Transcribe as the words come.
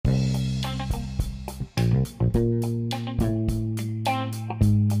Good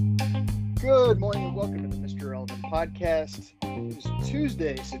morning and welcome to the Mr. Irrelevant Podcast. It is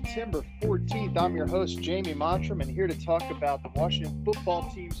Tuesday, September 14th. I'm your host, Jamie Mottram, and here to talk about the Washington football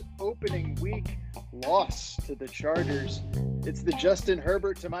team's opening week loss to the Chargers. It's the Justin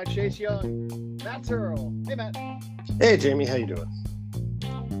Herbert to my Chase Young, Matt Turrell. Hey, Matt. Hey, Jamie. How you doing?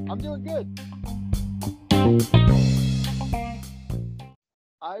 I'm doing good.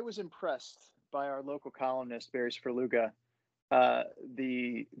 I was impressed by our local columnist, Barry Sperluga.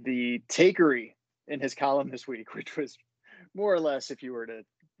 The takery in his column this week, which was more or less, if you were to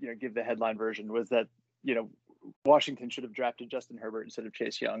give the headline version, was that Washington should have drafted Justin Herbert instead of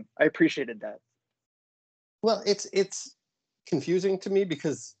Chase Young. I appreciated that. Well, it's confusing to me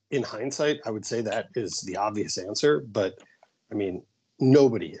because in hindsight, I would say that is the obvious answer. But I mean,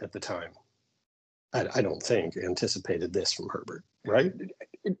 nobody at the time, I don't think, anticipated this from Herbert, right?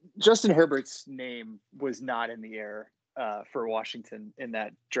 Justin Herbert's name was not in the air for Washington in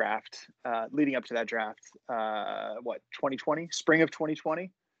that draft, leading up to that draft, 2020, spring of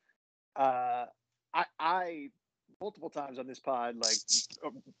 2020. I multiple times on this pod, like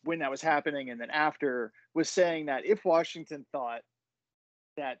when that was happening and then after, was saying that if Washington thought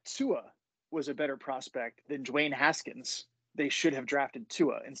that Tua was a better prospect than Dwayne Haskins, they should have drafted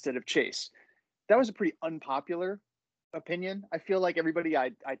Tua instead of Chase. That was a pretty unpopular opinion. I feel like everybody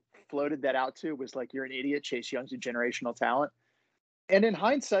I floated that out to was like, you're an idiot. Chase Young's a generational talent. And in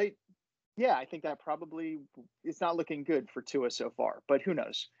hindsight, yeah, I think that probably it's not looking good for Tua so far, but who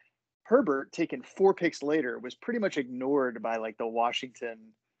knows? Herbert, taken 4 picks later, was pretty much ignored by like the Washington,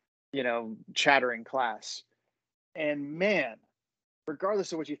 chattering class. And man,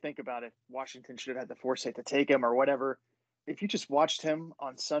 regardless of what you think about it, Washington should have had the foresight to take him or whatever. If you just watched him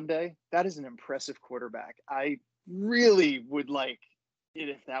on Sunday, that is an impressive quarterback. I really would like it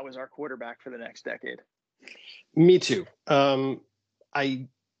if that was our quarterback for the next decade. Me too. Although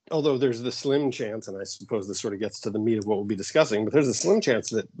there's the slim chance, and I suppose this sort of gets to the meat of what we'll be discussing, but there's a slim chance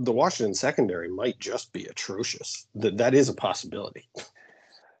that the Washington secondary might just be atrocious. That is a possibility.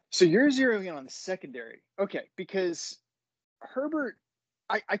 So you're zeroing in on the secondary. Okay, because Herbert,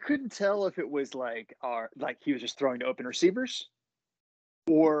 I couldn't tell if it was like he was just throwing to open receivers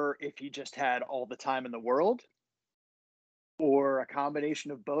or if he just had all the time in the world or a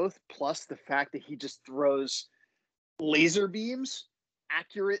combination of both, plus the fact that he just throws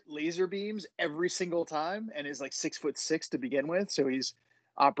accurate laser beams every single time and is like 6'6" to begin with. So he's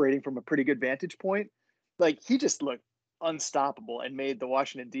operating from a pretty good vantage point. Like he just looked unstoppable and made the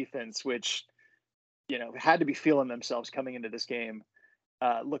Washington defense, which, had to be feeling themselves coming into this game,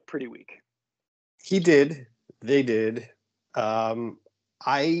 look pretty weak. He did. They did. I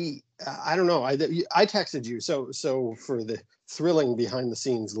don't know. I texted you. So for the thrilling behind the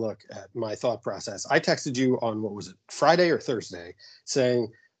scenes look at my thought process, I texted you on, what was it, Friday or Thursday,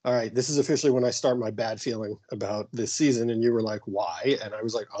 saying, all right, this is officially when I start my bad feeling about this season. And you were like, why? And I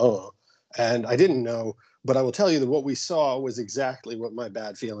was like, oh, and I didn't know, but I will tell you that what we saw was exactly what my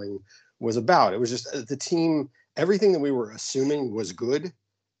bad feeling was about. It was just the team, everything that we were assuming was good.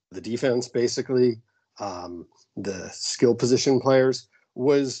 The defense, basically, the skill position players,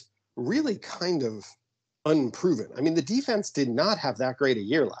 was really kind of unproven. I mean, the defense did not have that great a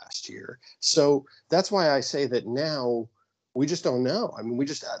year last year. So that's why I say that now we just don't know. I mean, we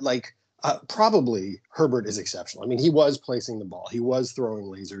just probably Herbert is exceptional. I mean, he was placing the ball. He was throwing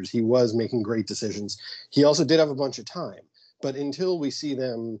lasers. He was making great decisions. He also did have a bunch of time. But until we see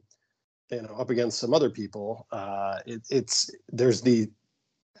them, up against some other people, there's the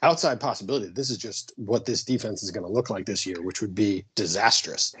outside possibility. This is just what this defense is going to look like this year, which would be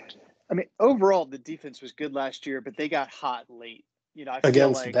disastrous. I mean, overall, the defense was good last year, but they got hot late. I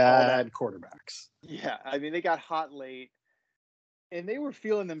against feel like bad quarterbacks. Yeah, I mean, they got hot late, and they were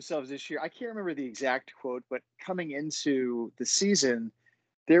feeling themselves this year. I can't remember the exact quote, but coming into the season,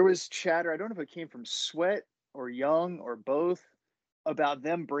 there was chatter. I don't know if it came from Sweat or Young or both about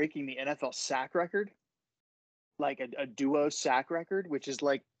them breaking the NFL sack record, like a duo sack record, which is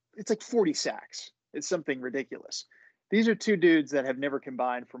it's like 40 sacks. It's something ridiculous. These are two dudes that have never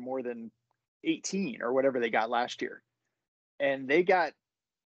combined for more than 18 or whatever they got last year. And they got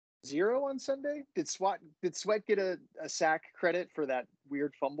 0 on Sunday. Did Sweat get a sack credit for that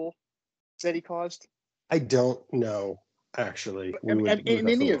weird fumble that he caused? I don't know, actually. In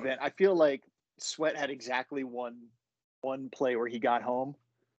any event, I feel like Sweat had exactly one play where he got home.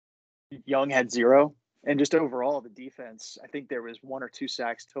 Young had 0. And just overall, the defense, I think there was 1 or 2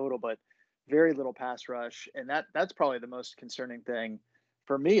 sacks total, but very little pass rush. And that's probably the most concerning thing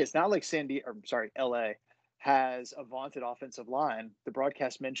for me. It's not like LA has a vaunted offensive line. The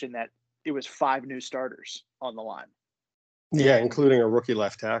broadcast mentioned that it was 5 new starters on the line. Yeah, including a rookie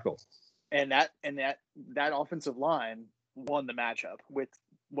left tackle. And that offensive line won the matchup with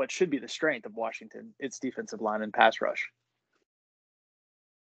what should be the strength of Washington, its defensive line and pass rush.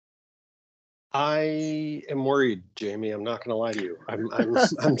 I am worried, Jamie. I'm not going to lie to you.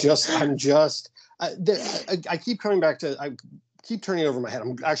 I keep coming back to. I keep turning over my head.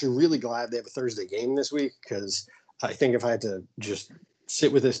 I'm actually really glad they have a Thursday game this week, because I think if I had to just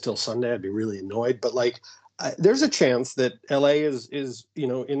sit with this till Sunday, I'd be really annoyed. But there's a chance that LA is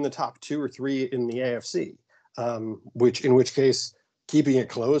in the top 2 or 3 in the AFC, in which case keeping it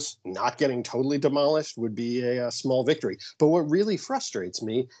close, not getting totally demolished, would be a small victory. But what really frustrates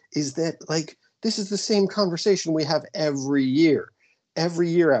me is that this is the same conversation we have every year. Every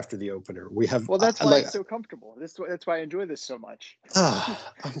year after the opener, we have. Well, that's why it's so comfortable. That's why I enjoy this so much.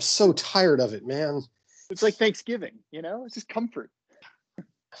 I'm so tired of it, man. It's like Thanksgiving, it's just comfort.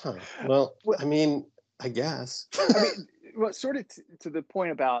 Huh. Well, I mean, I guess. Sort of to the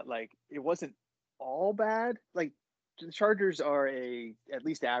point about it wasn't all bad. The Chargers are at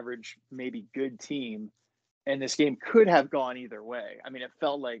least average, maybe good team, and this game could have gone either way. I mean, it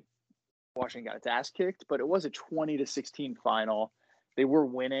felt like Washington got its ass kicked, but it was a 20-16 final. They were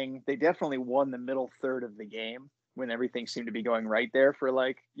winning. They definitely won the middle third of the game when everything seemed to be going right there for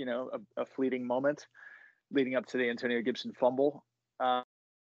a fleeting moment leading up to the Antonio Gibson fumble. So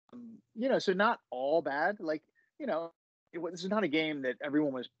not all bad. This is not a game that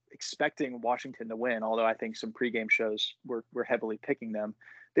everyone was expecting Washington to win, although I think some pregame shows were heavily picking them.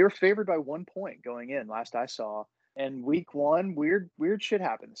 They were favored by 1 point going in, last I saw. And week 1, weird shit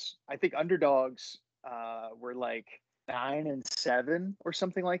happens. I think underdogs were 9-7 or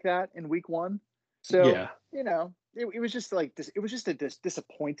something like that in week 1. So, yeah. It was just it was just a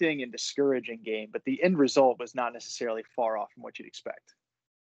disappointing and discouraging game, but the end result was not necessarily far off from what you'd expect.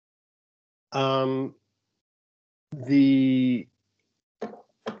 I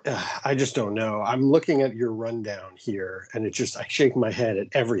just don't know. I'm looking at your rundown here, and I shake my head at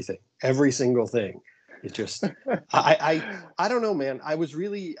everything, every single thing. It just, I don't know, man.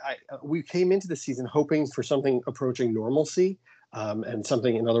 We came into the season hoping for something approaching normalcy, and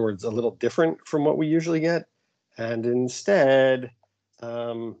something, in other words, a little different from what we usually get. And instead, I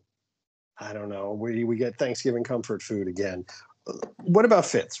don't know, we get Thanksgiving comfort food again. What about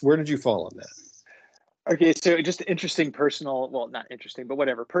Fitz? Where did you fall on that? Okay, so just interesting not interesting, but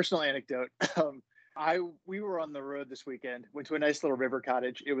whatever, personal anecdote. We were on the road this weekend, went to a nice little river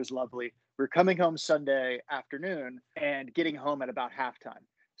cottage. It was lovely. We were coming home Sunday afternoon and getting home at about halftime.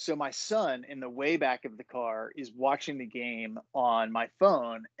 So my son, in the way back of the car, is watching the game on my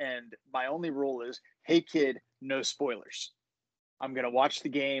phone. And my only rule is, hey, kid, no spoilers. I'm going to watch the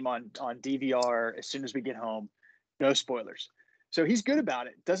game on DVR as soon as we get home. No spoilers. So he's good about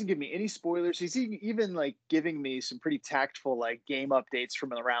it. Doesn't give me any spoilers. He's even giving me some pretty tactful game updates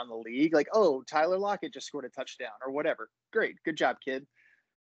from around the league. Oh, Tyler Lockett just scored a touchdown or whatever. Great. Good job, kid.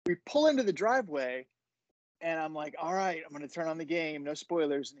 We pull into the driveway and I'm like, all right, I'm going to turn on the game. No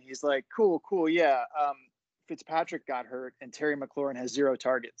spoilers. And he's like, cool. Yeah. Fitzpatrick got hurt and Terry McLaurin has 0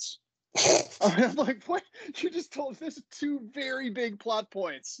 targets. I'm like, what? You just told us 2 very big plot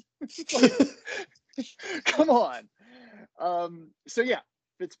points. Come on. So yeah,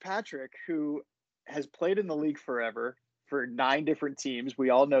 Fitzpatrick, who has played in the league forever for 9 different teams, we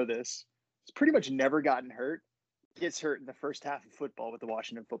all know this, has pretty much never gotten hurt, gets hurt in the first half of football with the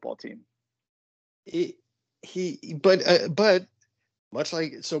Washington football team. But much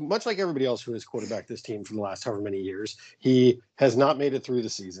like everybody else who has quarterbacked this team for the last however many years, he has not made it through the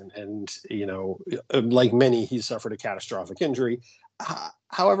season. And, like many, he suffered a catastrophic injury.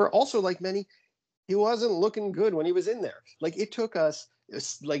 However, also like many, he wasn't looking good when he was in there. It took us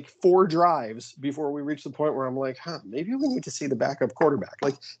 4 drives before we reached the point where I'm like, maybe we need to see the backup quarterback.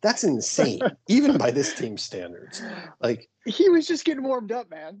 That's insane, even by this team's standards. He was just getting warmed up,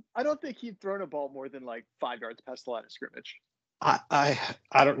 man. I don't think he'd thrown a ball more than 5 yards past the line of scrimmage. I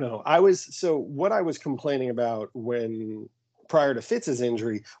don't know. What I was complaining about prior to Fitz's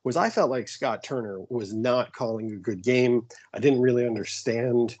injury was I felt like Scott Turner was not calling a good game. I didn't really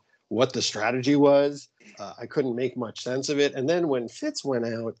understand what the strategy was. I couldn't make much sense of it. And then when Fitz went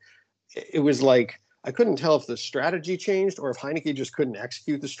out, it was I couldn't tell if the strategy changed or if Heinicke just couldn't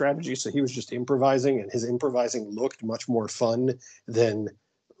execute the strategy. So he was just improvising, and his improvising looked much more fun than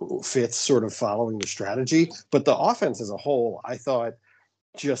Fitz sort of following the strategy. But the offense as a whole, I thought,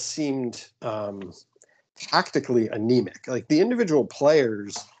 just seemed tactically anemic. The individual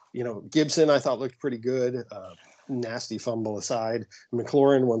players, Gibson, I thought looked pretty good. nasty fumble aside.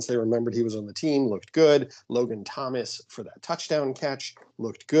 McLaurin, once they remembered he was on the team, looked good. Logan Thomas for that touchdown catch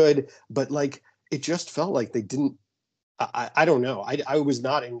looked good. But like, it just felt like they didn't. I don't know. I was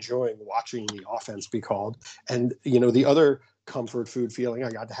not enjoying watching the offense be called. And, the other comfort food feeling I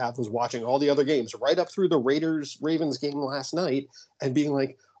got to have was watching all the other games right up through the Ravens game last night and being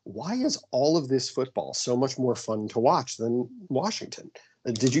like, why is all of this football so much more fun to watch than Washington?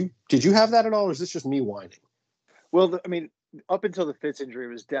 Did you have that at all, or is this just me whining? Well, I mean, up until the Fitz injury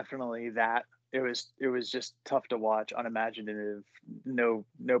was definitely that. It was just tough to watch, unimaginative, no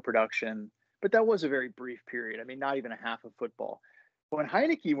production. But that was a very brief period. I mean, not even a half of football. When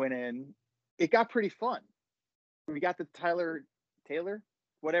Heinicke went in, it got pretty fun. We got the Taylor,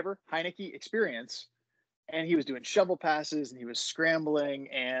 whatever, Heinicke experience, and he was doing shovel passes and he was scrambling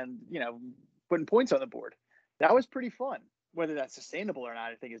and, putting points on the board. That was pretty fun. Whether that's sustainable or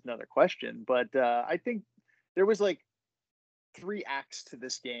not, I think is another question. But I think there was like 3 acts to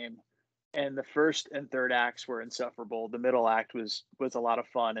this game, and the first and third acts were insufferable. The middle act was a lot of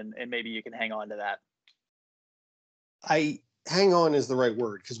fun, and maybe you can hang on to that. Hang on is the right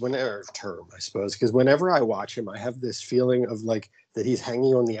word, because whenever I watch him, I have this feeling of like that he's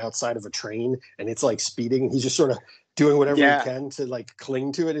hanging on the outside of a train and it's like speeding, and he's just sort of doing whatever he can to like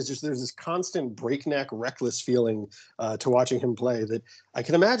cling to it. It's just, there's this constant breakneck, reckless feeling to watching him play that I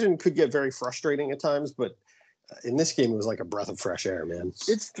can imagine could get very frustrating at times, but in this game, it was like a breath of fresh air, man.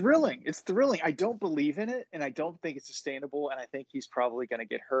 It's thrilling. I don't believe in it, and I don't think it's sustainable, and I think he's probably going to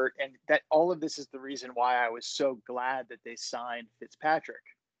get hurt. And that all of this is the reason why I was so glad that they signed Fitzpatrick.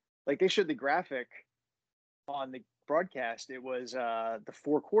 Like, they showed the graphic on the broadcast. It was the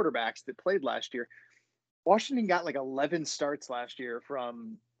 4 quarterbacks that played last year. Washington got like 11 starts last year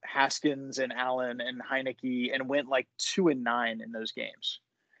from Haskins and Allen and Heinicke, and went like 2-9 in those games.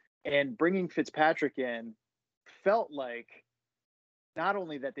 And bringing Fitzpatrick in felt like not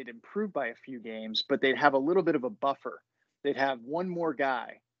only that they'd improve by a few games, but they'd have a little bit of a buffer. They'd have one more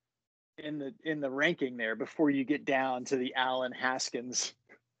guy in the ranking there before you get down to the Allen Haskins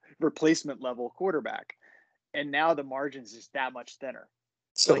replacement level quarterback. And now the margins is that much thinner.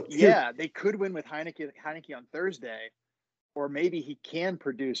 So they could win with Heinicke on Thursday, or maybe he can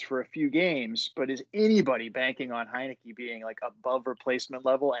produce for a few games, but is anybody banking on Heinicke being like above replacement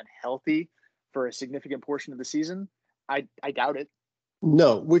level and healthy for a significant portion of the season? I doubt it.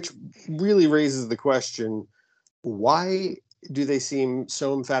 No, which really raises the question, why do they seem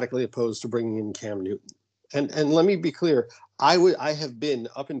so emphatically opposed to bringing in Cam Newton? And let me be clear, I have been,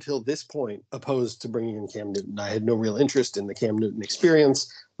 up until this point, opposed to bringing in Cam Newton. I had no real interest in the Cam Newton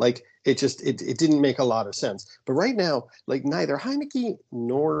experience. Like, it didn't make a lot of sense. But right now, like, neither Heinicke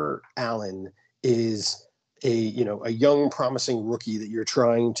nor Allen is a young, promising rookie that you're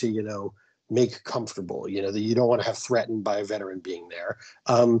trying to, make comfortable, that you don't want to have threatened by a veteran being there.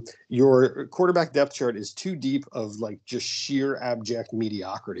 Your quarterback depth chart is too deep of like just sheer abject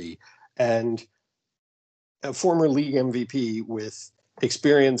mediocrity. And a former league MVP with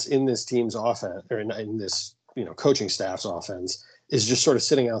experience in this team's offense, or in this, coaching staff's offense, is just sort of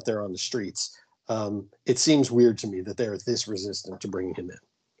sitting out there on the streets. It seems weird to me that they're this resistant to bringing him in.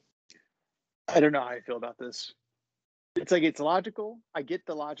 I don't know how I feel about this. It's like, it's logical. I get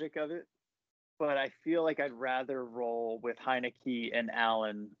the logic of it, but I feel like I'd rather roll with Heinicke and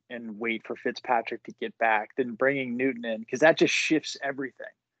Allen and wait for Fitzpatrick to get back than bringing Newton in, because that just shifts everything.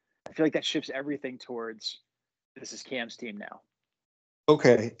 I feel like that shifts everything towards, this is Cam's team now.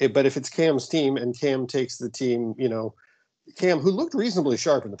 Okay, but if it's Cam's team and Cam takes the team, Cam, who looked reasonably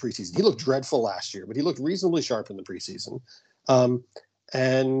sharp in the preseason, he looked dreadful last year, but he looked reasonably sharp in the preseason.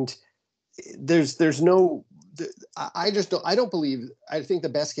 And there's no, I don't believe. I think the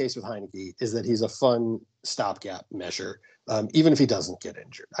best case with Heinicke is that he's a fun stopgap measure, even if he doesn't get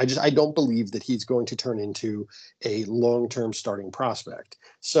injured. I don't believe that he's going to turn into a long-term starting prospect.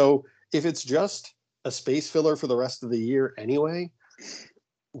 So if it's just a space filler for the rest of the year anyway,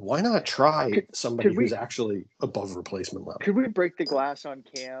 why not try somebody who's actually above replacement level? Could we break the glass on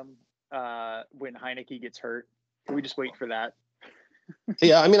Cam when Heinicke gets hurt? Can we just wait for that?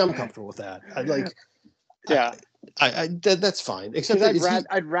 Yeah, I mean, I'm comfortable with that. That's fine. Except that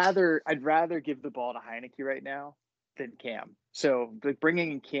I'd rather give the ball to Heinicke right now than Cam. So like,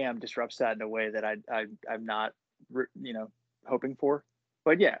 bringing in Cam disrupts that in a way that I'm not hoping for.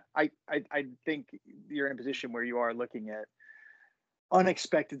 But yeah, I think you're in a position where you are looking at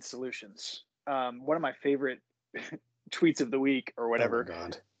unexpected solutions. One of my favorite tweets of the week or whatever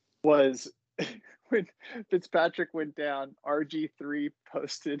was when Fitzpatrick went down, RG3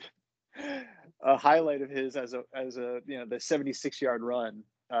 posted a highlight of his as a the 76-yard run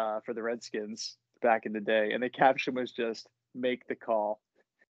for the Redskins back in the day, and the caption was just "Make the call."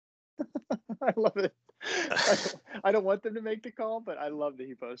 I love it. I don't want them to make the call, but I love that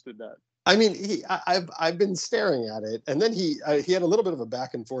he posted that. I mean, I've been staring at it, and then he had a little bit of a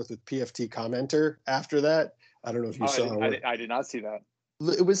back and forth with PFT commenter after that. I don't know if you saw. I did not see that.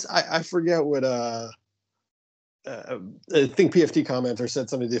 It was I forget what I think PFT commenter said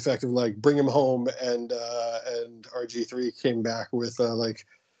something to the effect of like, "Bring him home," and RG3 came back with like,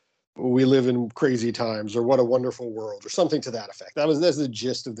 "We live in crazy times," or "What a wonderful world," or something to that effect. That's the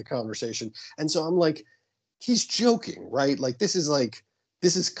gist of the conversation. And so I'm like, he's joking, right? Like this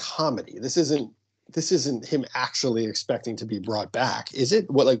is comedy. This isn't him actually expecting to be brought back, is it?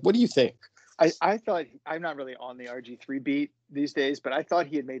 What do you think? I thought, I'm not really on the RG3 beat these days, but I thought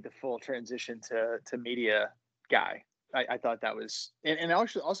he had made the full transition to media guy. I thought that was, and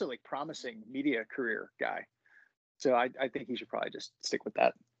also like promising media career guy. So I think he should probably just stick with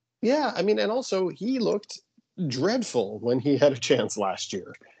that. Yeah, I mean, and also he looked dreadful when he had a chance last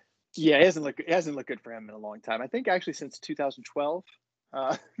year. Yeah, it hasn't looked good for him in a long time. I think actually since 2012,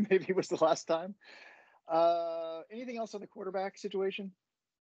 maybe was the last time. Anything else on the quarterback situation?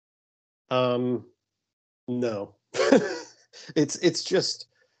 No. it's just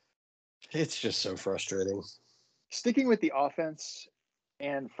so frustrating. Sticking with the offense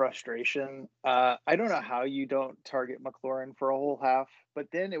and frustration, I don't know how you don't target McLaurin for a whole half, but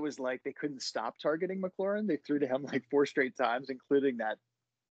then it was like they couldn't stop targeting McLaurin. They threw to him like 4 straight times, including that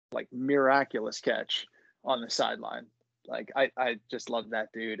like miraculous catch on the sideline. Like I just love that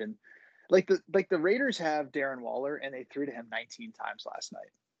dude. And like the Raiders have Darren Waller, and they threw to him 19 times last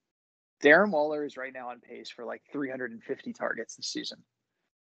night. Darren Waller is right now on pace for like 350 targets this season.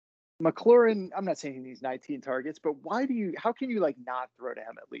 McLaurin, I'm not saying he needs 19 targets, but how can you like not throw to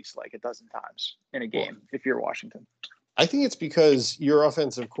him at least like a dozen times in a game if you're Washington? I think it's because your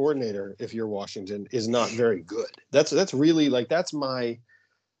offensive coordinator, if you're Washington, is not very good. That's really like, that's my,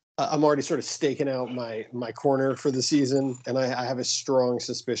 I'm already sort of staking out my corner for the season, and I have a strong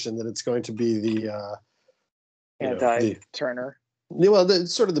suspicion that it's going to be the anti-Turner. Well,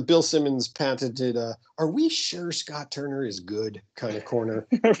 sort of the Bill Simmons patented, "Are we sure Scott Turner is good?" kind of corner.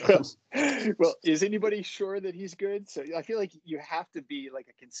 Well, is anybody sure that he's good? So I feel like you have to be like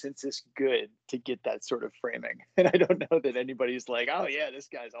a consensus good to get that sort of framing. And I don't know that anybody's like, "Oh yeah, this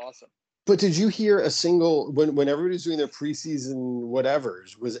guy's awesome." But did you hear a single, when everybody's doing their preseason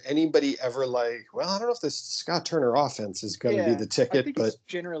whatevers, was anybody ever like, "Well, I don't know if this Scott Turner offense is going to be the ticket"? I think it's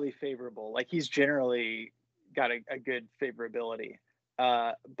generally favorable. Like he's generally got a good favorability.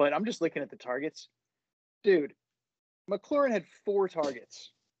 But I'm just looking at the targets. Dude, McLaurin had 4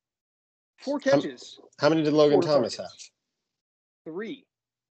 targets. 4 catches. How many did Logan Thomas have? 3.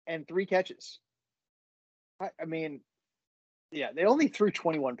 And 3 catches. I mean, yeah, they only threw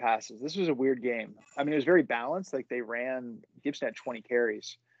 21 passes. This was a weird game. I mean, it was very balanced. Like Gibson had 20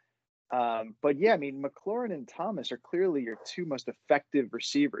 carries. But yeah, I mean, McLaurin and Thomas are clearly your 2 most effective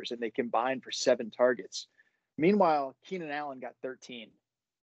receivers, and they combined for 7 targets. Meanwhile, Keenan Allen got 13.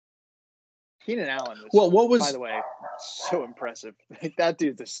 Keenan Allen was, by the way, so impressive. Like that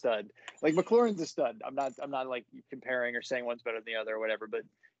dude's a stud. Like McLaurin's a stud. I'm not like comparing or saying one's better than the other or whatever, but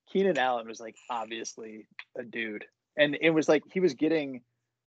Keenan Allen was like obviously a dude. And it was like he was getting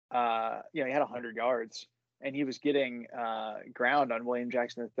he had 100 yards, and he was getting ground on William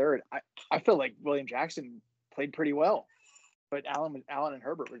Jackson III. I feel like William Jackson played pretty well, but Allen and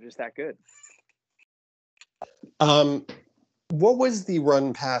Herbert were just that good. What was the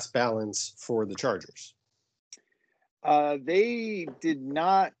run pass balance for the Chargers? They did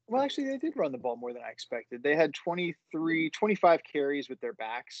not. Well, actually, they did run the ball more than I expected. They had 25 carries with their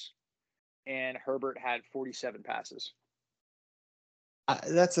backs, and Herbert had 47 passes.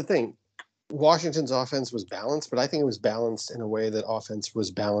 That's the thing. Washington's offense was balanced, but I think it was balanced in a way that offense was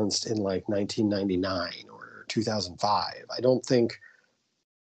balanced in like 1999 or 2005. I don't think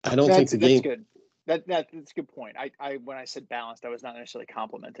the game. That's good. That's a good point. I when I said balanced, I was not necessarily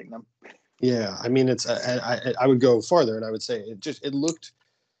complimenting them. Yeah, I mean, it's I would go farther, and I would say it just looked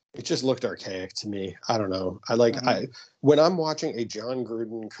archaic to me. I don't know. When I'm watching a John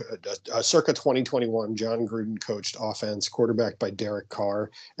Gruden, a circa 2021 John Gruden coached offense, quarterbacked by Derek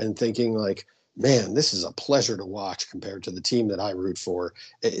Carr, and thinking like, man, this is a pleasure to watch compared to the team that I root for.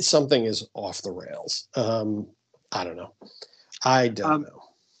 Something is off the rails. I don't know. I don't know.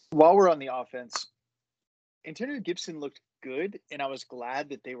 While we're on the offense, Antonio Gibson looked good, and I was glad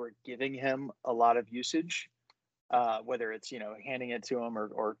that they were giving him a lot of usage, whether it's handing it to him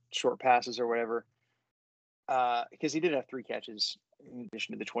or short passes or whatever, because he did have 3 catches in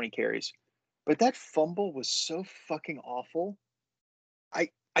addition to the 20 carries. But that fumble was so fucking awful.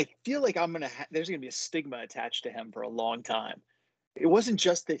 I feel like there's gonna be a stigma attached to him for a long time. It wasn't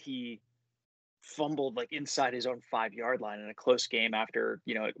just that he fumbled like inside his own 5 yard line in a close game after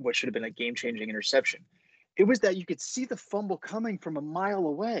what should have been a game changing interception. It was that you could see the fumble coming from a mile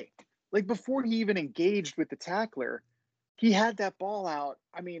away. Like before he even engaged with the tackler, he had that ball out.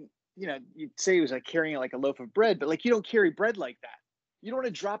 I mean, you'd say he was like carrying it like a loaf of bread, but like you don't carry bread like that. You don't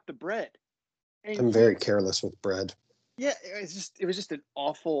want to drop the bread. And I'm very careless with bread. yeah, it was just an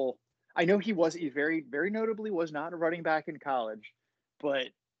awful. I know he very, very notably was not a running back in college, but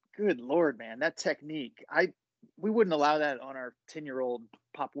good Lord, man, that technique. We wouldn't allow that on our 10-year-old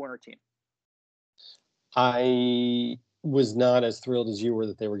Pop Warner team. I was not as thrilled as you were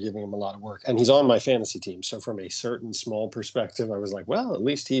that they were giving him a lot of work. And he's on my fantasy team. So from a certain small perspective, I was like, well, at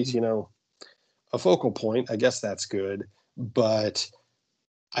least he's, a focal point. I guess that's good. But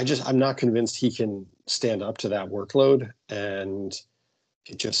I'm not convinced he can stand up to that workload. And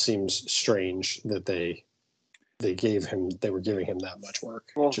it just seems strange that they were giving him that much work.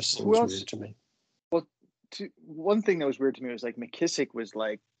 Well, it just seems weird to me. Well, one thing that was weird to me was like McKissick was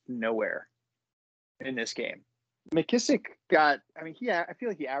like nowhere in this game. McKissick I feel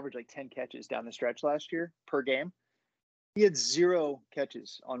like he averaged like 10 catches down the stretch last year per game. He had 0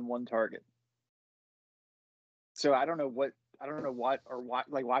 catches on 1 target. So I don't know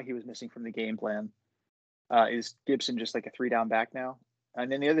why he was missing from the game plan. Is Gibson just like a 3-down back now?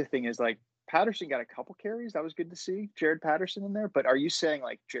 And then the other thing is like Patterson got a couple carries. That was good to see Jared Patterson in there. But are you saying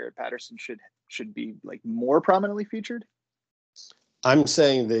like Jared Patterson should be like more prominently featured? I'm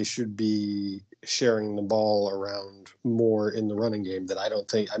saying they should be sharing the ball around more in the running game. That I don't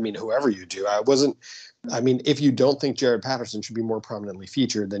think. I mean, whoever you do, if you don't think Jared Patterson should be more prominently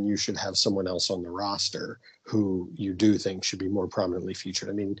featured, then you should have someone else on the roster who you do think should be more prominently featured.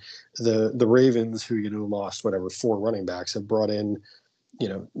 I mean, the Ravens, who lost 4 running backs, have brought in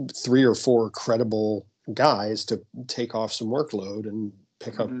 3 or 4 credible guys to take off some workload and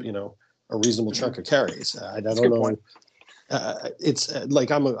pick up a reasonable chunk of carries. I don't know. It's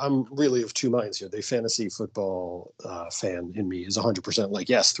like I'm really of two minds here. The fantasy football fan in me is 100% like,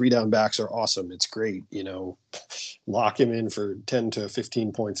 yes, 3-down backs are awesome. It's great, lock him in for 10 to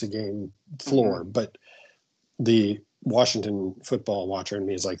 15 points a game floor. But the Washington football watcher in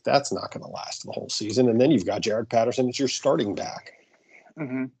me is like, that's not going to last the whole season. And then you've got Jared Patterson as your starting back.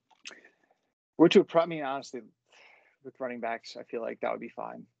 Mm-hmm. Which would probably, honestly, with running backs, I feel like that would be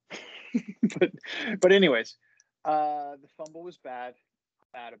fine. but anyways. The fumble was bad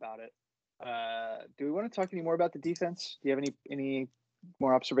about it. Do we want to talk any more about the defense? Do you have any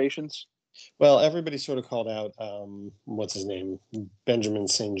more observations? Well, everybody sort of called out, what's his name? Benjamin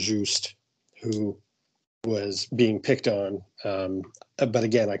St-Juste, who was being picked on. But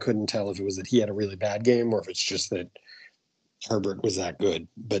again, I couldn't tell if it was that he had a really bad game or if it's just that Herbert was that good.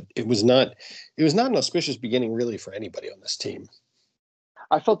 But it was not an auspicious beginning really for anybody on this team.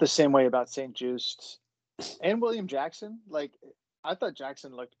 I felt the same way about St-Juste. And William Jackson, like I thought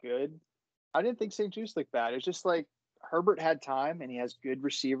Jackson looked good. I didn't think St-Juste looked bad. It's just like Herbert had time and he has good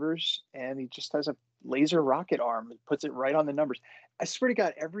receivers and he just has a laser rocket arm. He puts it right on the numbers. I swear to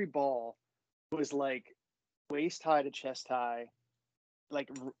God, every ball was like waist high to chest high, like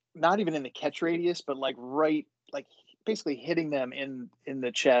not even in the catch radius, but like right, like basically hitting them in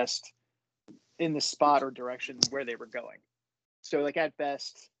the chest, in the spot or direction where they were going. So like at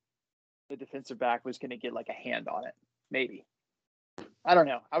best, the defensive back was going to get like a hand on it, maybe. I don't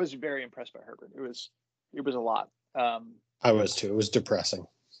know. I was very impressed by Herbert. It was a lot. I was too. It was depressing.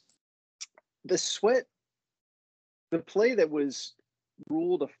 The play that was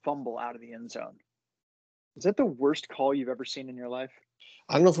ruled a fumble out of the end zone. Is that the worst call you've ever seen in your life?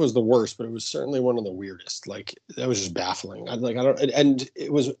 I don't know if it was the worst, but it was certainly one of the weirdest. Like that was just baffling.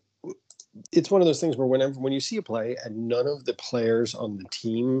 It's one of those things where when you see a play and none of the players on the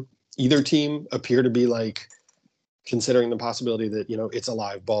team, either team, appear to be like considering the possibility that it's a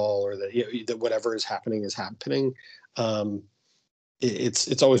live ball or that that whatever is happening is happening.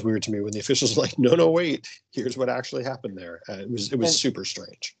 It's always weird to me when the officials are like, no, wait, here's what actually happened there. It was super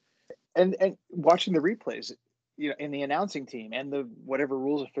strange. And watching the replays, in the announcing team and the whatever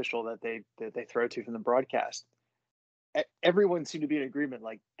rules official that they throw to from the broadcast, everyone seemed to be in agreement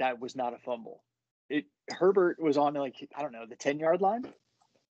like that was not a fumble. Herbert was on like, I don't know, the 10-yard line.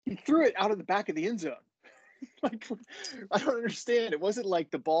 He threw it out of the back of the end zone. Like, I don't understand. It wasn't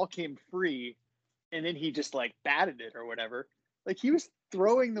like the ball came free and then he just like batted it or whatever. Like he was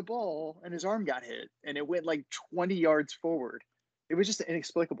throwing the ball and his arm got hit and it went like 20 yards forward. It was just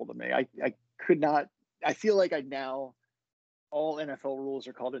inexplicable to me. I could not. I feel like all NFL rules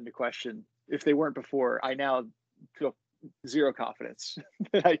are called into question. If they weren't before, I now feel zero confidence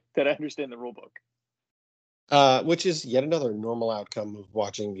that I understand the rule book. Which is yet another normal outcome of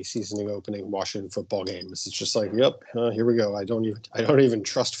watching the season opening Washington football games. It's just like, yep, here we go. I don't even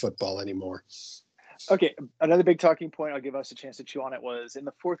trust football anymore. Okay, another big talking point, I'll give us a chance to chew on it, was in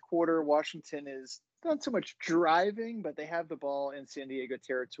the fourth quarter, Washington is not so much driving, but they have the ball in San Diego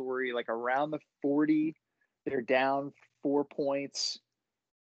territory, like around the 40. They're down 4 points,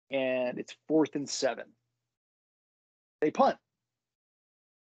 and it's 4th and 7. They punt.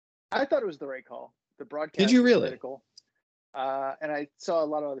 I thought it was the right call. The broadcast Did you really? critical. And I saw a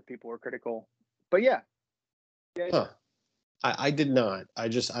lot of other people were critical. But yeah. Huh. I did not. I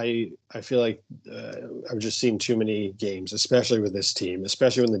feel like I've just seen too many games, especially with this team,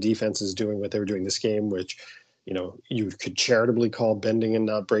 especially when the defense is doing what they were doing this game, which, you could charitably call bending and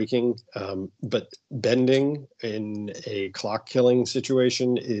not breaking. But bending in a clock killing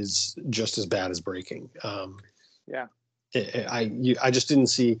situation is just as bad as breaking. Yeah. I just didn't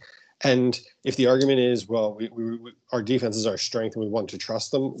see. And if the argument is, well, our defense is our strength and we want to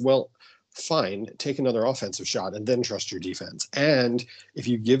trust them, well, fine, take another offensive shot and then trust your defense. And if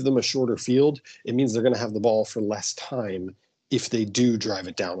you give them a shorter field, it means they're going to have the ball for less time if they do drive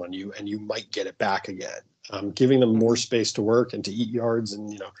it down on you, and you might get it back again. Giving them more space to work and to eat yards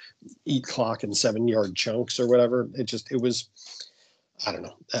and, eat clock in 7-yard chunks or whatever. It was, I don't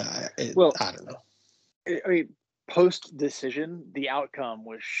know. I don't know. I mean, post decision, the outcome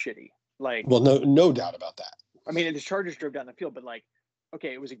was shitty. Well, no doubt about that. I mean, the Chargers drove down the field, but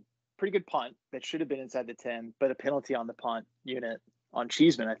okay, it was a pretty good punt that should have been inside the 10, but a penalty on the punt unit on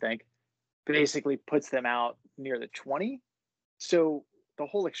Cheeseman, I think, basically puts them out near the 20. So the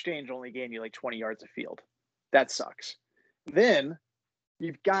whole exchange only gained you 20 yards of field. That sucks. Then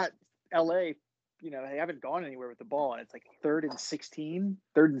you've got LA, they haven't gone anywhere with the ball, and it's 3rd and 16,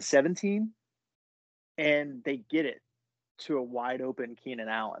 3rd and 17, and they get it to a wide open Keenan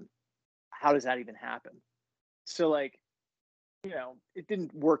Allen. How does that even happen? So it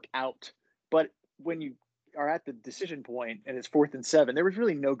didn't work out, but when you are at the decision point and it's 4th and 7, there was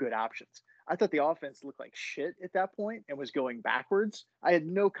really no good options. I thought the offense looked like shit at that point and was going backwards. I had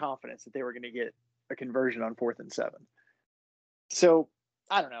no confidence that they were going to get a conversion on 4th and 7. So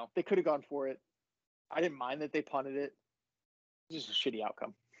I don't know. They could have gone for it. I didn't mind that they punted it. Just a shitty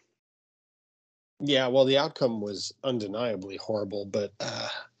outcome. Yeah, well, the outcome was undeniably horrible, but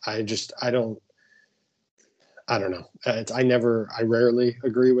I don't know. I rarely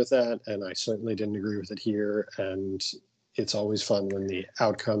agree with that, and I certainly didn't agree with it here. And it's always fun when the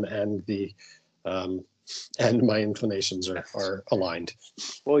outcome and the and my inclinations are aligned.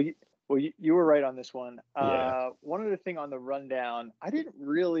 Well, you were right on this one. Yeah. One other thing on the rundown, I didn't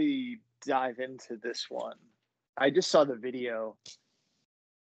really dive into this one. I just saw the video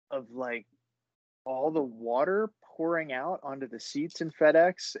of all the water pouring out onto the seats in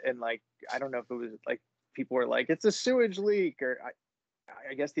FedEx, and I don't know if it was people were it's a sewage leak, or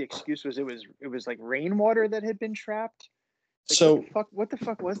I guess the excuse was it was rainwater that had been trapped. So what the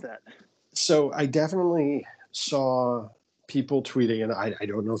fuck was that? So I definitely saw people tweeting, and I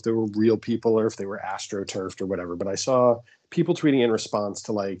don't know if they were real people or if they were astroturfed or whatever, but I saw people tweeting in response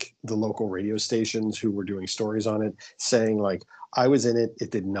to the local radio stations who were doing stories on it, saying I was in it.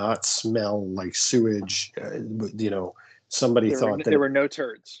 It did not smell like sewage. Somebody thought that there were no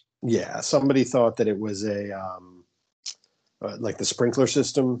turds. Yeah, somebody thought that it was a the sprinkler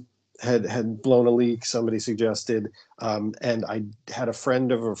system had blown a leak. Somebody suggested, and I had a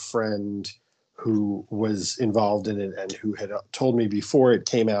friend of a friend who was involved in it and who had told me before it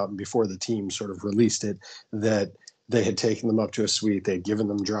came out and before the team sort of released it that they had taken them up to a suite. They had given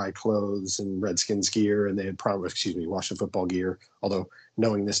them dry clothes and Redskins gear, and they had Washington football gear. Although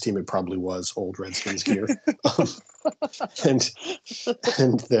knowing this team, it probably was old Redskins gear.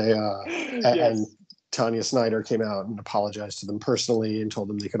 And they and Tanya Snyder came out and apologized to them personally and told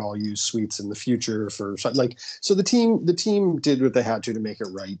them they could all use suites in the future so the team did what they had to make it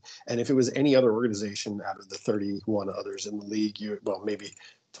right. And if it was any other organization out of the 31 others in the league, maybe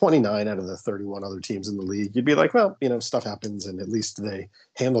 29 out of the 31 other teams in the league, you'd be stuff happens, and at least they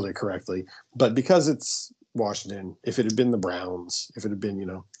handled it correctly. But because it's Washington, if it had been the Browns, if it had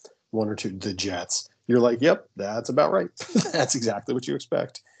been one or two, the Jets, you're yep, that's about right. That's exactly what you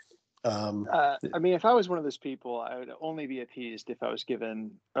expect. I mean, if I was one of those people, I would only be appeased if I was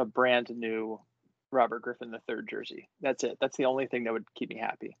given a brand new Robert Griffin III jersey. That's it. That's the only thing that would keep me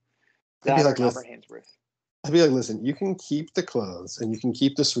happy. That or Albert Hainsworth. I'd be listen, you can keep the clothes and you can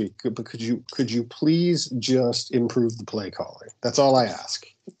keep the suite, but could you please just improve the play calling? That's all I ask.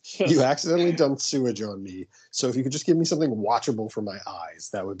 You accidentally dumped sewage on me, so if you could just give me something watchable for my eyes,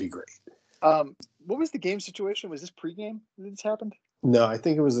 that would be great. what was the game situation? Was this pregame that this happened? No, I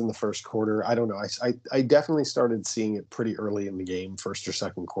think it was in the first quarter. I don't know. I definitely started seeing it pretty early in the game, first or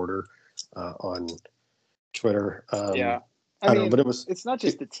second quarter, on Twitter. Yeah. I don't know, but it was. It's not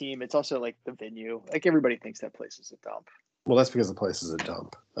just the team; it's also like the venue. Like everybody thinks that place is a dump. Well, that's because the place is a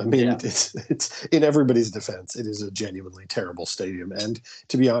dump. I mean, Yeah. it's in everybody's defense, it is a genuinely terrible stadium, and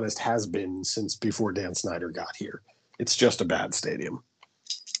to be honest, has been since before Dan Snyder got here. It's just a bad stadium.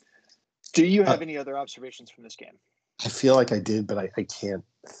 Do you have any other observations from this game? I feel like I did, but I can't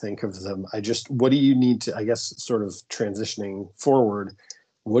think of them. What do you need to, I guess, sort of transitioning forward,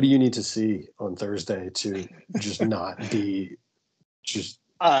 what do you need to see on Thursday to just not be just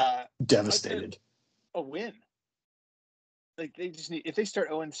devastated? A win. Like they just need, if they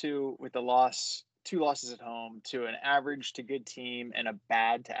start 0-2 with the loss, 2 losses at home to an average to good team and a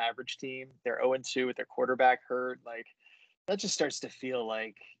bad to average team, they're 0-2 with their quarterback hurt. Like that just starts to feel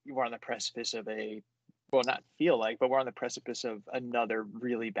like you are on the precipice of not feel like, but we're on the precipice of another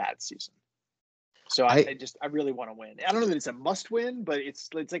really bad season. So I really want to win. I don't know that it's a must win, but it's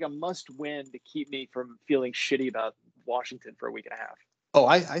like a must win to keep me from feeling shitty about Washington for a week and a half. Oh,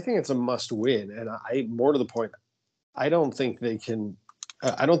 I think it's a must win. And more to the point, I don't think they can.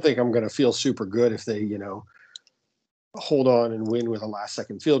 I don't think I'm going to feel super good if they, hold on and win with a last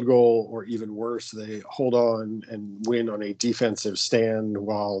second field goal, or even worse, they hold on and win on a defensive stand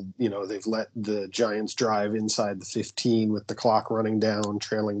while, they've let the Giants drive inside the 15 with the clock running down,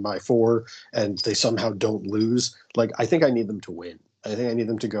 trailing by 4, and they somehow don't lose. Like, I think I need them to win. I think I need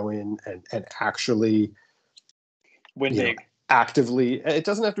them to go in and actually win big. Actively, it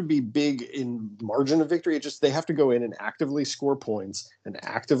doesn't have to be big in margin of victory. It just, they have to go in and actively score points and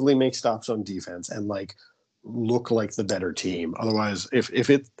actively make stops on defense and look like the better team. Otherwise, if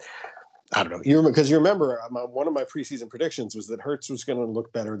it, I don't know, because you remember one of my preseason predictions was that Hurts was going to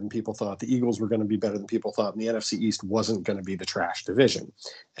look better than people thought. The Eagles were going to be better than people thought, and the NFC East wasn't going to be the trash division.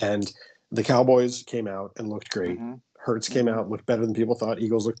 And the Cowboys came out and looked great. Mm-hmm. Hurts came out, looked better than people thought.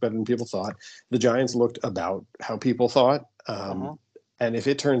 Eagles looked better than people thought. The Giants looked about how people thought. And if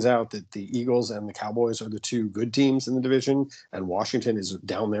it turns out that the Eagles and the Cowboys are the 2 good teams in the division and Washington is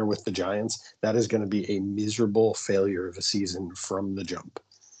down there with the Giants, that is going to be a miserable failure of a season from the jump.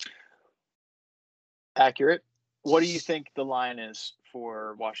 Accurate. What do you think the line is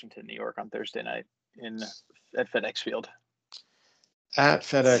for Washington, New York on Thursday night at FedEx Field? At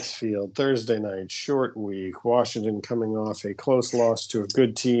FedEx Field, Thursday night, short week. Washington coming off a close loss to a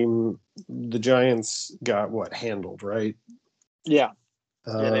good team. The Giants got handled, right? Yeah.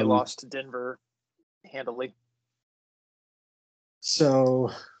 Yeah, they lost to Denver handily.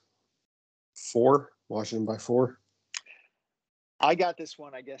 So 4, Washington by 4. I got this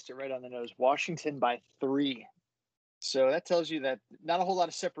one, I guessed it right on the nose. Washington by 3. So that tells you that not a whole lot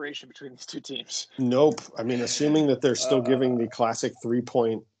of separation between these 2 teams. Nope. I mean, assuming that they're still giving the classic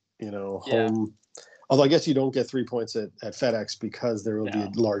 3-point, home. Yeah. Although I guess you don't get 3 points at FedEx because there will be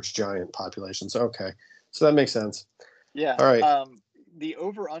a large Giant population. So, okay. So that makes sense. Yeah. All right. The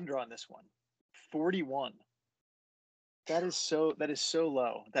over-under on this one, 41. That is so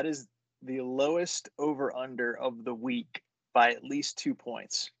low. That is the lowest over-under of the week by at least 2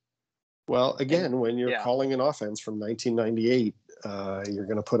 points. Well, again, when you're calling an offense from 1998, you're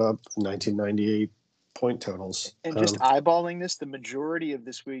going to put up 1998 point totals. And just eyeballing this, the majority of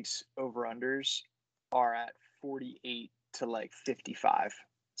this week's over-unders are at 48 to 55.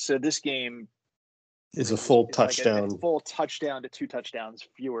 So this game is a full touchdown. A full touchdown to 2 touchdowns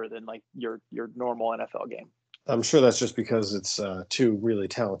fewer than your normal NFL game. I'm sure that's just because it's 2 really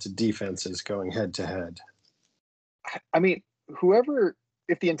talented defenses going head to head. I mean,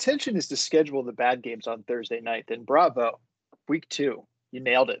 if the intention is to schedule the bad games on Thursday night, then bravo. Week 2, you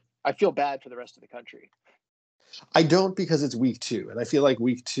nailed it. I feel bad for the rest of the country. I don't, because it's week 2. And I feel like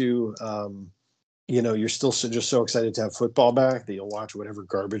week 2, you're still just so excited to have football back that you'll watch whatever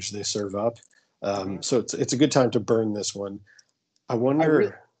garbage they serve up. So it's a good time to burn this one. I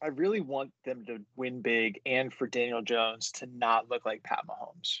wonder. I really want them to win big and for Daniel Jones to not look like Pat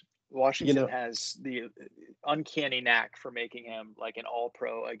Mahomes. Washington has the uncanny knack for making him like an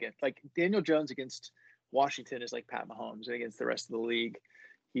all-pro against, Daniel Jones against Washington is like Pat Mahomes against the rest of the league.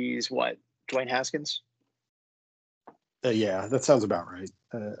 He's Dwayne Haskins? Yeah, that sounds about right.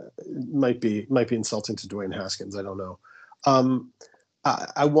 Might be insulting to Dwayne Haskins. I don't know.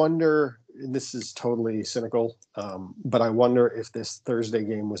 I wonder, and this is totally cynical, but I wonder if this Thursday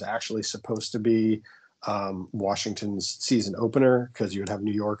game was actually supposed to be Washington's season opener, because you would have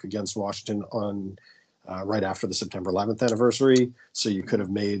New York against Washington on right after the September 11th anniversary. So you could have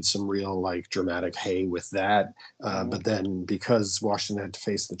made some real like dramatic hay with that. But then because Washington had to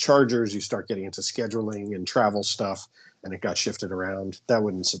face the Chargers, you start getting into scheduling and travel stuff, and it got shifted around. That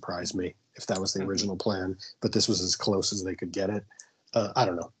wouldn't surprise me if that was the original plan, but this was as close as they could get it. I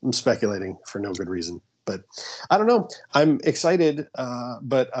don't know. I'm speculating for no good reason. But I don't know. I'm excited,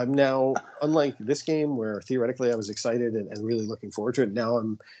 but I'm now, unlike this game where theoretically I was excited and really looking forward to it, now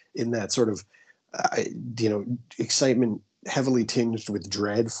I'm in that sort of, excitement heavily tinged with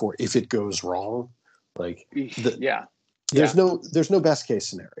dread for if it goes wrong. Like, there's no best case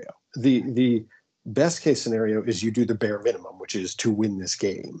scenario. The best case scenario is you do the bare minimum, which is to win this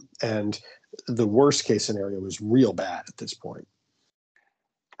game. And the worst case scenario is real bad at this point.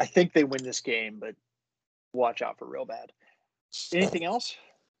 I think they win this game, but watch out for real bad. Anything else?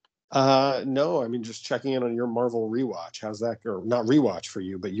 No, I mean, just checking in on your Marvel rewatch. How's that go? Not rewatch for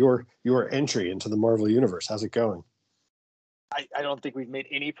you, but your entry into the Marvel universe. How's it going? I don't think we've made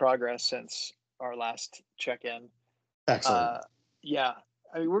any progress since our last check-in. Excellent. Yeah.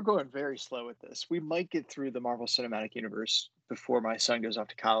 I mean, we're going very slow with this. We might get through the Marvel Cinematic Universe before my son goes off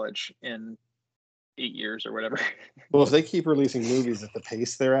to college in 8 years or whatever. Well, if they keep releasing movies at the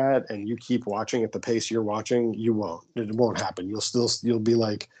pace they're at, and you keep watching at the pace you're watching, you won't. It won't happen. You'll be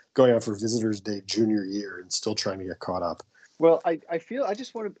like going out for Visitors Day junior year and still trying to get caught up. Well, I feel I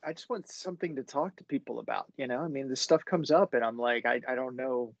just want something to talk to people about. I mean, this stuff comes up, and I'm like, I don't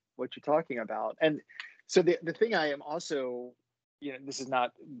know what you're talking about. And so the thing I am also, this is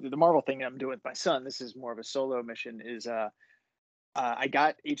not the Marvel thing I'm doing with my son. This is more of a solo mission. Is I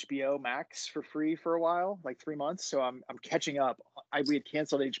got HBO Max for free for a while, like 3 months. So I'm catching up. We had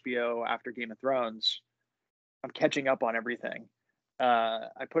canceled HBO after Game of Thrones. I'm catching up on everything.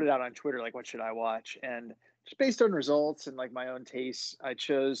 I put it out on Twitter, like, what should I watch? And just based on results and like my own tastes, I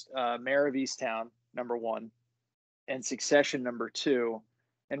chose Mayor of Easttown, #1, and Succession, #2,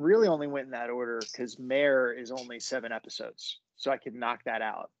 and really only went in that order because Mayor is only 7 episodes. So I could knock that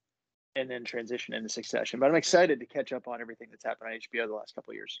out and then transition into Succession. But I'm excited to catch up on everything that's happened on HBO the last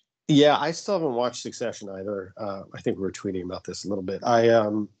couple of years. Yeah, I still haven't watched Succession either. I think we were tweeting about this a little bit.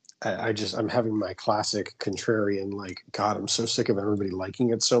 I'm having my classic contrarian, like, God, I'm so sick of everybody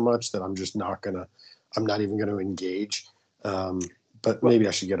liking it so much that I'm not even gonna engage. But maybe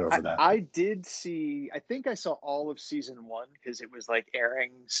I should get over that. I think I saw all of season 1 because it was like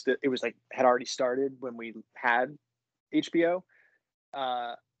airing. It was like had already started when we had HBO.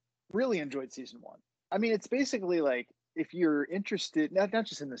 Really enjoyed season 1. I mean, it's basically like, if you're interested, not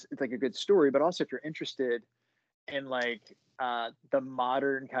just in this, it's like a good story, but also if you're interested in like the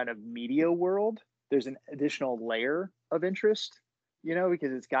modern kind of media world, there's an additional layer of interest,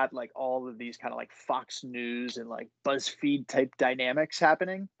 because it's got like all of these kind of like Fox News and like BuzzFeed type dynamics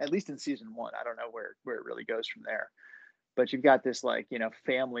happening, at least in season 1. I don't know where it really goes from there, but you've got this like,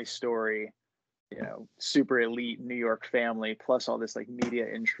 family story, super elite New York family, plus all this like media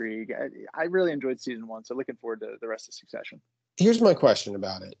intrigue. I really enjoyed season 1, so looking forward to the rest of Succession. Here's my question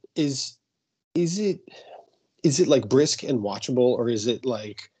about it: is it like brisk and watchable, or is it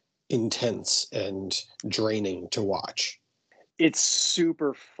like intense and draining to watch? It's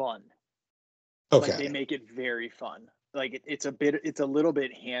super fun. Okay. Like, they make it very fun. Like it's a little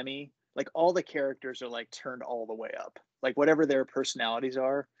bit hammy. Like, all the characters are like turned all the way up. Like, whatever their personalities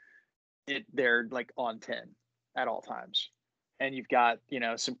are, they're like on 10 at all times. And you've got,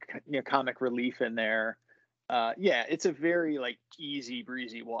 some comic relief in there. It's a very like easy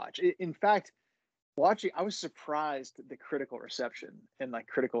breezy watch. In fact, I was surprised the critical reception and like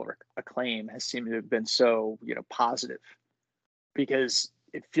critical acclaim has seemed to have been so, positive, because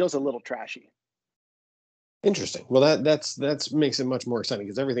it feels a little trashy. Interesting. Well, that's makes it much more exciting,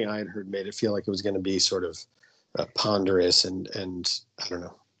 because everything I had heard made it feel like it was going to be sort of ponderous and I don't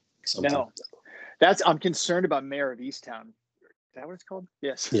know. Something. No, I'm concerned about Mayor of Easttown. Is that what it's called?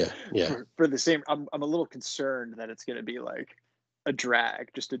 Yes. Yeah. For the same, I'm a little concerned that it's going to be like a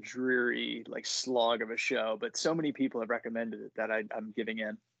drag, just a dreary like slog of a show. But so many people have recommended it that I'm giving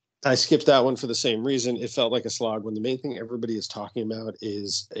in. I skipped that one for the same reason. It felt like a slog when the main thing everybody is talking about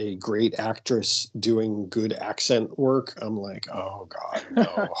is a great actress doing good accent work. I'm like, oh God,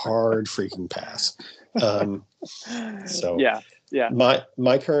 no, hard freaking pass. So yeah.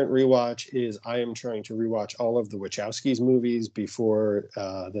 My current rewatch is I am trying to rewatch all of the Wachowskis movies before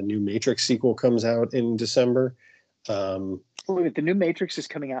the new Matrix sequel comes out in December. Wait, the new Matrix is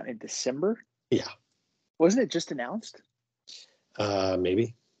coming out in December? Yeah. Wasn't it just announced?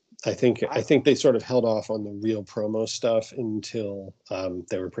 Maybe. I think they sort of held off on the real promo stuff until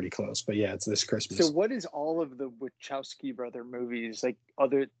they were pretty close. But yeah, it's this Christmas. So what is all of the Wachowski brother movies like?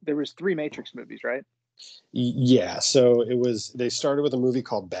 There was 3 Matrix movies, right? Yeah, so they started with a movie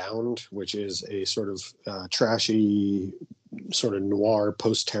called Bound, which is a sort of trashy, sort of noir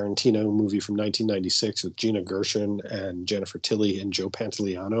post-Tarantino movie from 1996 with Gina Gershon and Jennifer Tilly and Joe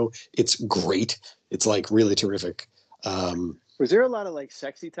Pantoliano. It's great. It's like really terrific. Was there a lot of like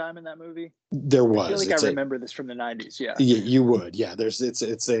sexy time in that movie? There was. I feel like I remember this from the 90s. Yeah. You would. Yeah. It's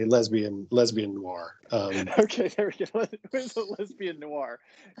a lesbian noir. Okay, there we go. It's a lesbian noir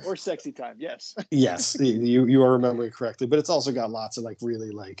or sexy time. Yes. Yes, you are remembering correctly, but it's also got lots of like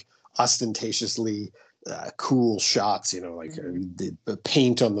really like ostentatiously cool shots. Like the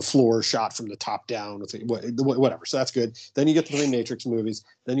paint on the floor shot from the top down with whatever. So that's good. Then you get the 3 Matrix movies.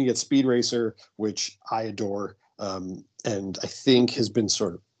 Then you get Speed Racer, which I adore, and I think has been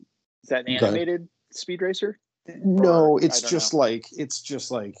sort of. Is that an animated Speed Racer? No, it's just like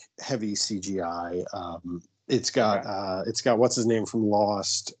heavy CGI. It's got what's his name from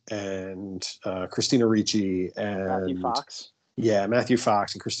Lost and Christina Ricci and Matthew Fox. Yeah, Matthew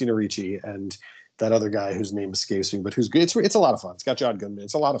Fox and Christina Ricci and that other guy whose name escapes me, but who's good. It's a lot of fun. It's got John Goodman.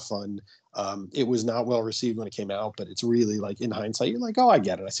 It's a lot of fun. It was not well received when it came out, but it's really like in hindsight, you're like, oh, I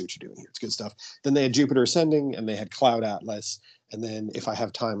get it. I see what you're doing here. It's good stuff. Then they had Jupiter Ascending and they had Cloud Atlas. And then if I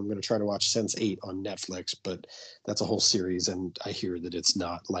have time, I'm going to try to watch Sense8 on Netflix, but that's a whole series. And I hear that it's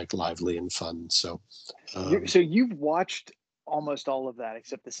not like lively and fun. So you've watched almost all of that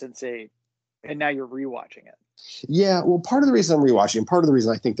except the Sense8, and now you're rewatching it. Yeah, well, part of the reason I'm rewatching, and part of the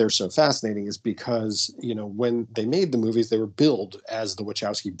reason I think they're so fascinating is because, when they made the movies, they were billed as the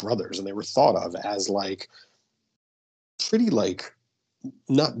Wachowski brothers, and they were thought of as like pretty like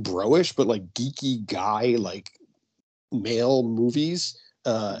not bro-ish, but like geeky guy, like male movies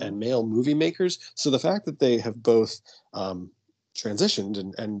and male movie makers. So the fact that they have both transitioned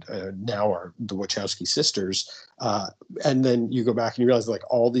and now are the Wachowski sisters, and then you go back and you realize like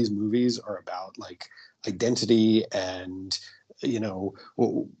all these movies are about like identity and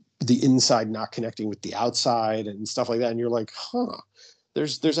the inside not connecting with the outside and stuff like that, and you're like,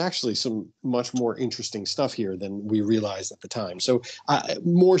 there's actually some much more interesting stuff here than we realized at the time. So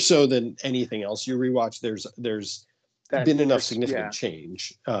more so than anything else you rewatch, there's been enough significant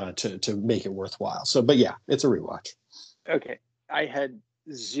change to make it worthwhile. So, but yeah, it's a rewatch. Okay, I had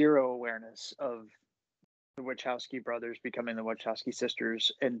zero awareness of the Wachowski brothers becoming the Wachowski sisters,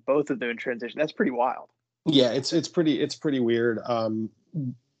 and both of them in transition. That's pretty wild. Yeah, it's pretty weird. I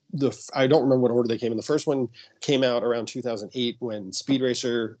don't remember what order they came in. The first one came out around 2008 when Speed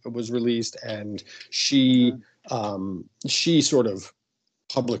Racer was released, and she sort of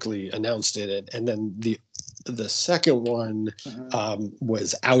publicly announced it, and then the second one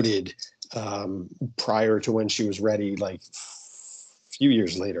was outed prior to when she was ready, like few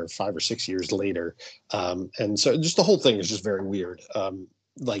years later, 5 or 6 years later, and so just the whole thing is just very weird,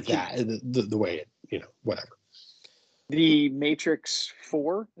 like that, the way it, whatever. The Matrix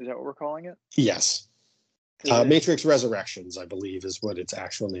 4, is that what we're calling it? Yes. Matrix Resurrections, I believe, is what its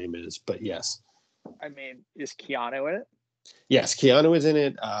actual name is, but yes. I mean, is Keanu in it? Yes, Keanu is in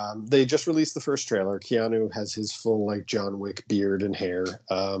it. They just released the first trailer. Keanu has his full like John Wick beard and hair.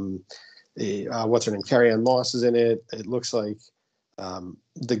 What's her name? Carrie-Anne Moss is in it. It looks like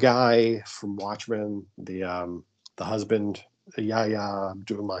the guy from Watchmen, the husband, Yahya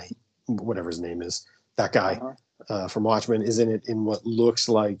Abdul-Mahi, whatever his name is, that guy from Watchmen is in it in what looks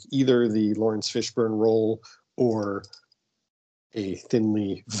like either the Lawrence Fishburne role or a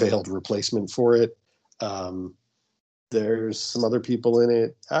thinly veiled replacement for it. There's some other people in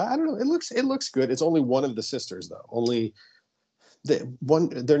it. I don't know. It looks good. It's only one of the sisters though.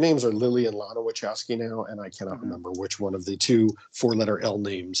 Their names are Lily and Lana Wachowski now, and I cannot remember which one of the 2 4-letter L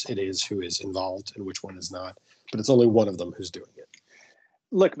names it is who is involved and which one is not. But it's only one of them who's doing it.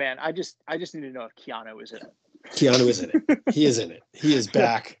 Look, man, I just need to know if Keanu is in it. Keanu is in it. He is in it. He is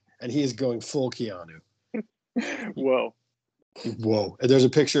back, and he is going full Keanu. Whoa. There's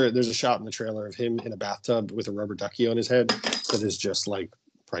a shot in the trailer of him in a bathtub with a rubber ducky on his head that is just like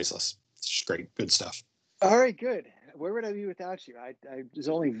priceless. It's just great. Good stuff. All right, good. Where would I be without you? I was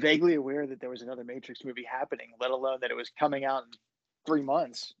only vaguely aware that there was another Matrix movie happening, let alone that it was coming out in 3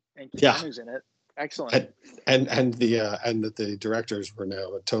 months and Keanu's in it. Excellent. And that the directors were now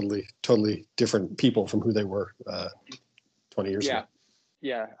totally different people from who they were 20 years ago.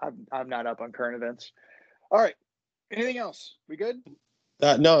 Yeah, I'm not up on current events. All right. Anything else? We good?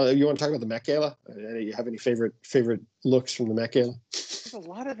 No, you want to talk about the Met Gala? You have any favorite looks from the Met Gala? There's a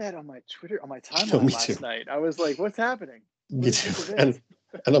lot of that on my Twitter, on my timeline last night. I was like, what's happening? Me too. And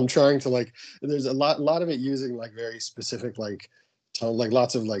I'm trying to like, there's a lot of it using like very specific like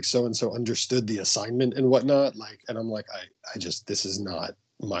lots of like so and so understood the assignment and whatnot. Like, and I'm like, I just, this is not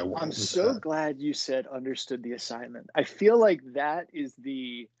my world. I'm so glad you said understood the assignment. I feel like that is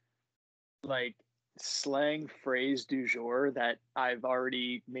the like slang phrase du jour that I've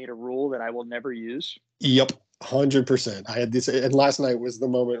already made a rule that I will never use. Yep, 100%. I had this, and last night was the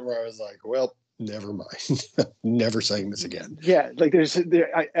moment where I was like, well, never mind. Never saying this again. Yeah, like I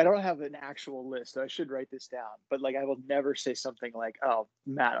don't have an actual list. I should write this down, but like I will never say something like, "Oh,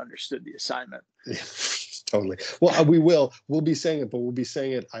 Matt understood the assignment." Totally. Well, we'll be saying it, but we'll be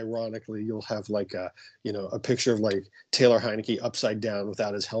saying it ironically. You'll have like a picture of like Taylor Heineke upside down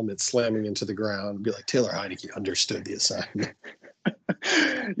without his helmet slamming into the ground. Be like, Taylor Heineke understood the assignment.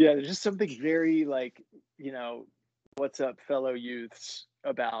 Yeah, there's just something very like, what's up, fellow youths,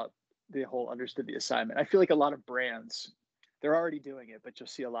 about the whole understood the assignment. I feel like a lot of brands, they're already doing it, but you'll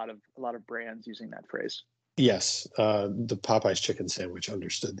see a lot of brands using that phrase. Yes, the Popeyes chicken sandwich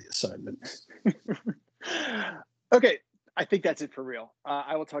understood the assignment. Okay, I think that's it for real.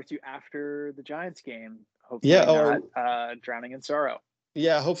 I will talk to you after the Giants game. Hopefully not drowning in sorrow.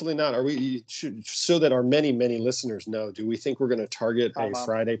 Yeah, hopefully not. So that our many, many listeners know, do we think we're going to target a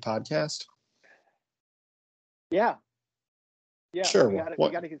Friday podcast? Yeah. Sure. We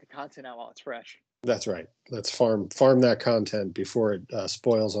got to get the content out while it's fresh. That's right. Let's farm that content before it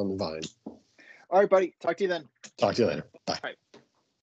spoils on the vine. All right, buddy. Talk to you then. Talk to you later. Bye. All right.